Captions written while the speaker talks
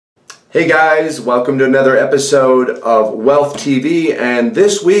Hey guys, welcome to another episode of Wealth TV, and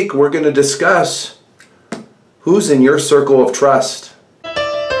this week we're going to discuss who's in your circle of trust.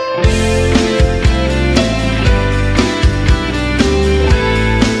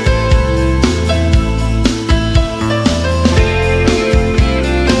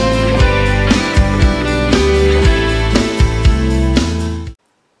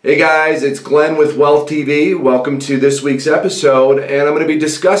 Hey guys, it's Glenn with Wealth TV. Welcome to this week's episode, and I'm going to be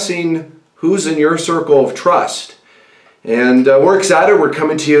discussing who's in your circle of trust. And we're excited. We're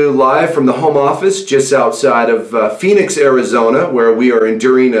coming to you live from the home office just outside of Phoenix, Arizona, where we are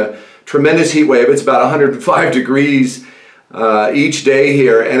enduring a tremendous heat wave. It's about 105 degrees each day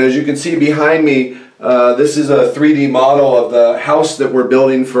here, and as you can see behind me, this is a 3D model of the house that we're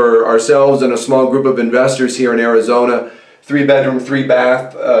building for ourselves and a small group of investors here in Arizona. 3-bedroom,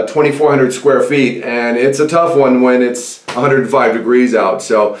 3-bath, 2,400 square feet, and it's a tough one when it's 105 degrees out.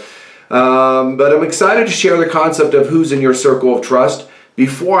 So, but I'm excited to share the concept of who's in your circle of trust.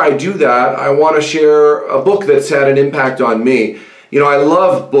 Before I do that, I want to share a book that's had an impact on me. You know, I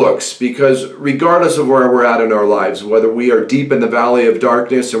love books because regardless of where we're at in our lives, whether we are deep in the valley of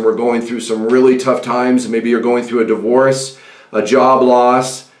darkness and we're going through some really tough times, maybe you're going through a divorce, a job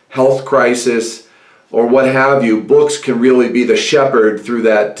loss, health crisis, or what have you, books can really be the shepherd through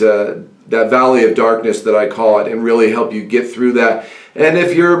that valley of darkness that I call it, and really help you get through that. And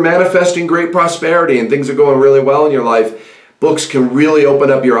if you're manifesting great prosperity and things are going really well in your life, books can really open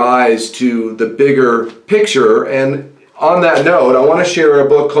up your eyes to the bigger picture. And on that note, I want to share a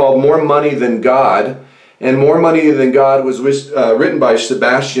book called More Money Than God. And More Money Than God was written by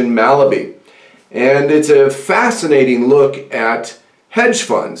Sebastian Mallaby. And it's a fascinating look at hedge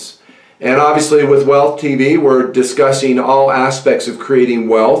funds. And obviously with Wealth TV, we're discussing all aspects of creating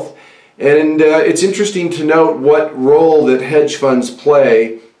wealth. And it's interesting to note what role that hedge funds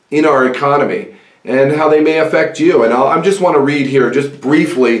play in our economy and how they may affect you. And I just want to read here just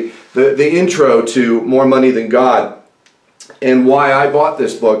briefly the intro to More Money Than God and why I bought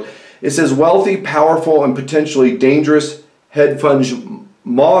this book. It says, wealthy, powerful, and potentially dangerous hedge fund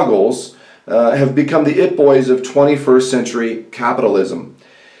moguls have become the it boys of 21st century capitalism.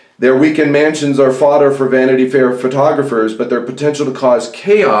 Their weekend mansions are fodder for Vanity Fair photographers, but their potential to cause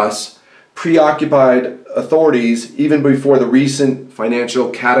chaos preoccupied authorities even before the recent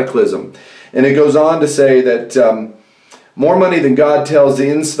financial cataclysm. And it goes on to say that More Money Than God tells the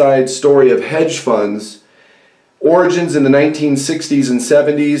inside story of hedge funds, origins in the 1960s and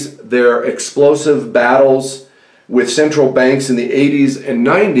 70s, their explosive battles with central banks in the 80s and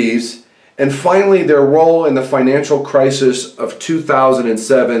 90s, and finally, their role in the financial crisis of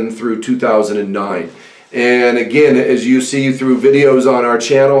 2007 through 2009. And again, as you see through videos on our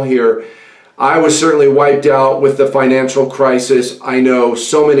channel here, I was certainly wiped out with the financial crisis. I know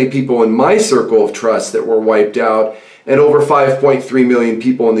so many people in my circle of trust that were wiped out, and over 5.3 million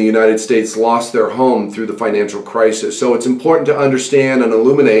people in the United States lost their home through the financial crisis. So it's important to understand and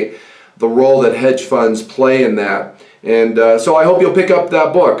illuminate the role that hedge funds play in that. And so I hope you'll pick up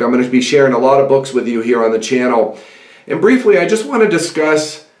that book. I'm going to be sharing a lot of books with you here on the channel. And briefly, I just want to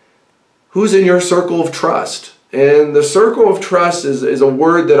discuss who's in your circle of trust. And the circle of trust is a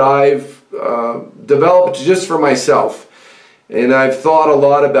word that I've developed just for myself. And I've thought a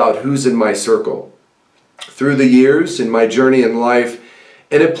lot about who's in my circle through the years in my journey in life.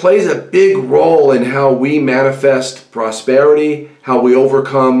 And it plays a big role in how we manifest prosperity, how we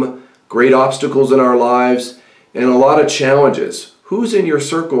overcome great obstacles in our lives, and a lot of challenges. Who's in your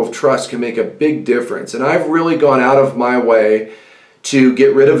circle of trust can make a big difference. And I've really gone out of my way to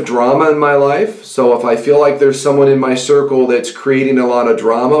get rid of drama in my life. So if I feel like there's someone in my circle that's creating a lot of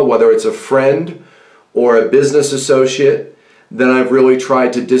drama, whether it's a friend or a business associate, then I've really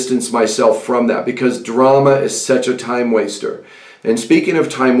tried to distance myself from that, because drama is such a time waster. And speaking of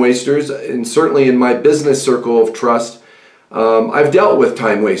time wasters, and certainly in my business circle of trust, I've dealt with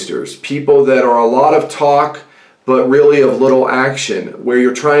time wasters, people that are a lot of talk, but really of little action, where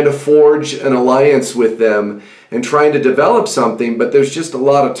you're trying to forge an alliance with them and trying to develop something, but there's just a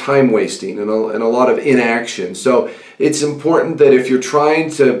lot of time wasting and a lot of inaction. So it's important that if you're trying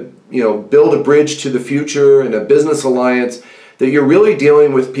to, build a bridge to the future and a business alliance, that you're really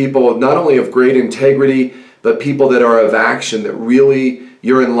dealing with people not only of great integrity, but people that are of action that really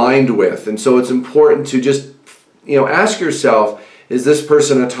you're in line with. And so it's important to just, ask yourself, is this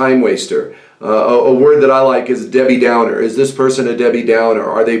person a time waster? A word that I like is Debbie Downer. Is this person a Debbie Downer?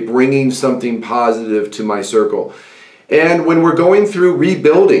 Are they bringing something positive to my circle? And when we're going through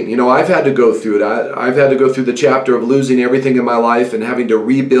rebuilding, I've had to go through that. I've had to go through the chapter of losing everything in my life and having to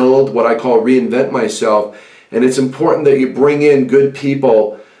rebuild, what I call reinvent myself. And it's important that you bring in good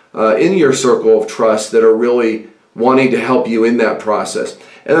people in your circle of trust that are really wanting to help you in that process.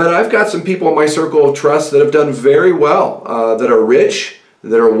 And then I've got some people in my circle of trust that have done very well, that are rich,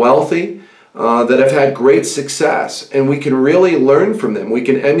 that are wealthy, that have had great success. And we can really learn from them. We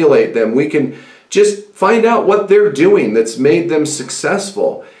can emulate them. We can just find out what they're doing that's made them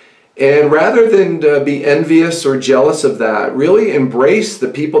successful. And rather than be envious or jealous of that, really embrace the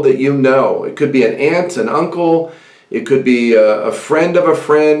people that you know. It could be an aunt, an uncle, it could be a friend of a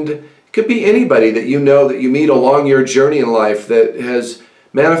friend, it could be anybody that you know that you meet along your journey in life that has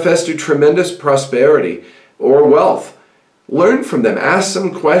manifested tremendous prosperity or wealth. Learn from them, ask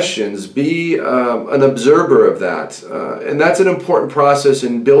some questions, be an observer of that. And that's an important process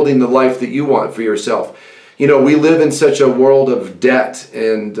in building the life that you want for yourself. You know, we live in such a world of debt,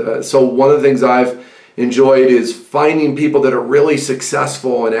 and so one of the things I've enjoyed is finding people that are really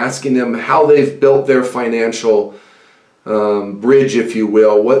successful and asking them how they've built their financial bridge, if you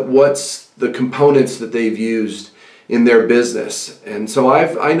will. What's the components that they've used in their business. And so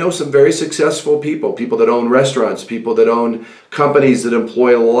I know some very successful people that own restaurants, people that own companies that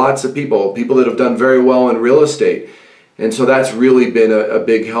employ lots of people that have done very well in real estate. And so that's really been a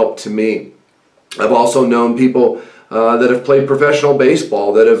big help to me. I've also known people that have played professional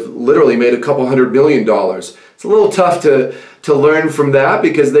baseball that have literally made a couple $100 million. It's a little tough to learn from that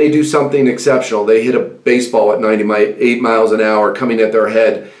because they do something exceptional. They hit a baseball at 98 miles an hour coming at their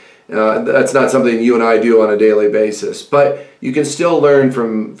head. That's not something you and I do on a daily basis, but you can still learn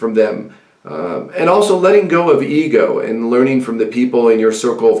from them. And also letting go of ego and learning from the people in your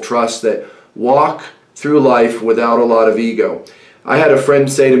circle of trust that walk through life without a lot of ego. I had a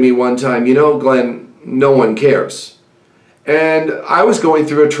friend say to me one time, you know, Glenn, no one cares. And I was going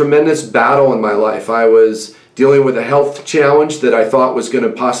through a tremendous battle in my life. I was dealing with a health challenge that I thought was going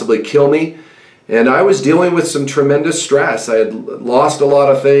to possibly kill me. And I was dealing with some tremendous stress. I had lost a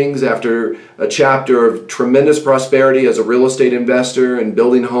lot of things after a chapter of tremendous prosperity as a real estate investor and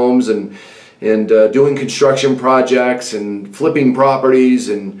building homes and doing construction projects and flipping properties,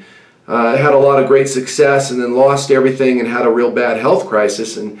 and had a lot of great success, and then lost everything and had a real bad health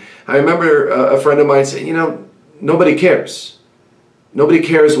crisis. And I remember a friend of mine saying, you know, nobody cares. Nobody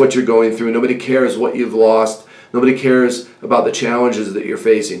cares what you're going through. Nobody cares what you've lost. Nobody cares about the challenges that you're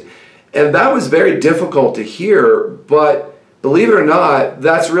facing. And that was very difficult to hear, but believe it or not,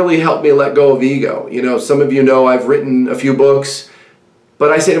 that's really helped me let go of ego. You know, some of you know I've written a few books,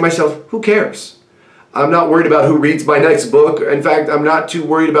 but I say to myself, who cares? I'm not worried about who reads my next book. In fact, I'm not too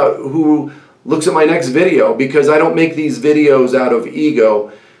worried about who looks at my next video, because I don't make these videos out of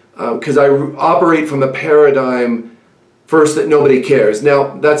ego, because I operate from a paradigm first that nobody cares.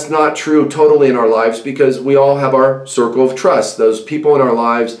 Now, that's not true totally in our lives, because we all have our circle of trust, those people in our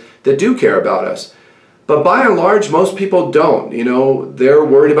lives that do care about us. But by and large, most people don't. You know, they're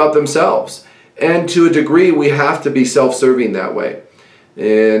worried about themselves. And to a degree, we have to be self-serving that way.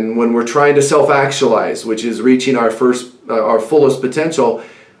 And when we're trying to self-actualize, which is reaching our fullest potential,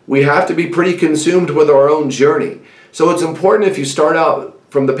 we have to be pretty consumed with our own journey. So it's important, if you start out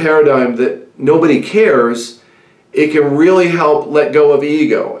from the paradigm that nobody cares, it can really help let go of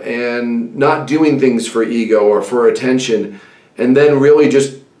ego and not doing things for ego or for attention, and then really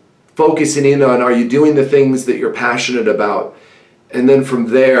just focusing in on, are you doing the things that you're passionate about? And then from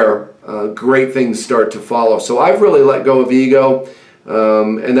there, great things start to follow. So I've really let go of ego,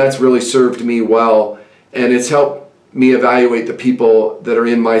 and that's really served me well, and it's helped me evaluate the people that are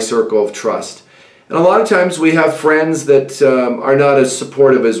in my circle of trust. And a lot of times we have friends that are not as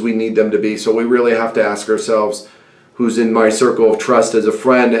supportive as we need them to be, so we really have to ask ourselves, who's in my circle of trust as a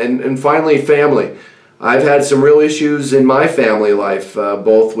friend? And finally, family. I've had some real issues in my family life,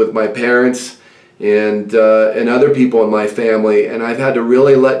 both with my parents and other people in my family, and I've had to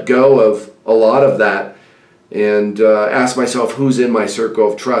really let go of a lot of that and ask myself, who's in my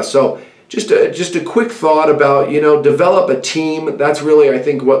circle of trust? So just a quick thought about, you know, develop a team. That's really, I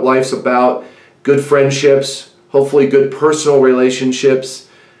think, what life's about. Good friendships, hopefully good personal relationships,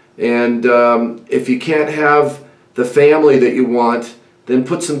 and if you can't have the family that you want, then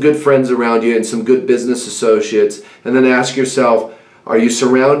put some good friends around you and some good business associates, and then ask yourself, are you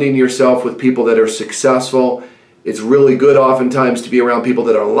surrounding yourself with people that are successful? It's really good oftentimes to be around people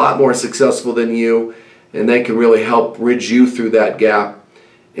that are a lot more successful than you, and they can really help bridge you through that gap.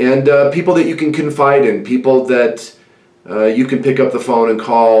 And people that you can confide in, people that you can pick up the phone and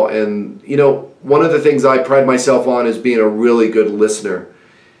call. And, you know, one of the things I pride myself on is being a really good listener.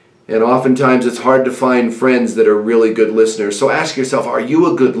 And oftentimes it's hard to find friends that are really good listeners. So ask yourself, are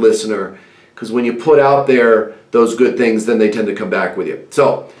you a good listener? Because when you put out there those good things, then they tend to come back with you.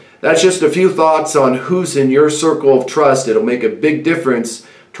 So that's just a few thoughts on who's in your circle of trust. It'll make a big difference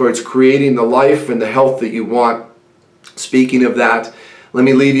towards creating the life and the health that you want. Speaking of that, let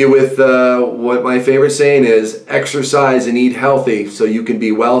me leave you with what my favorite saying is: exercise and eat healthy so you can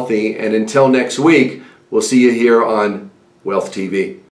be wealthy. And until next week, we'll see you here on Wealth TV.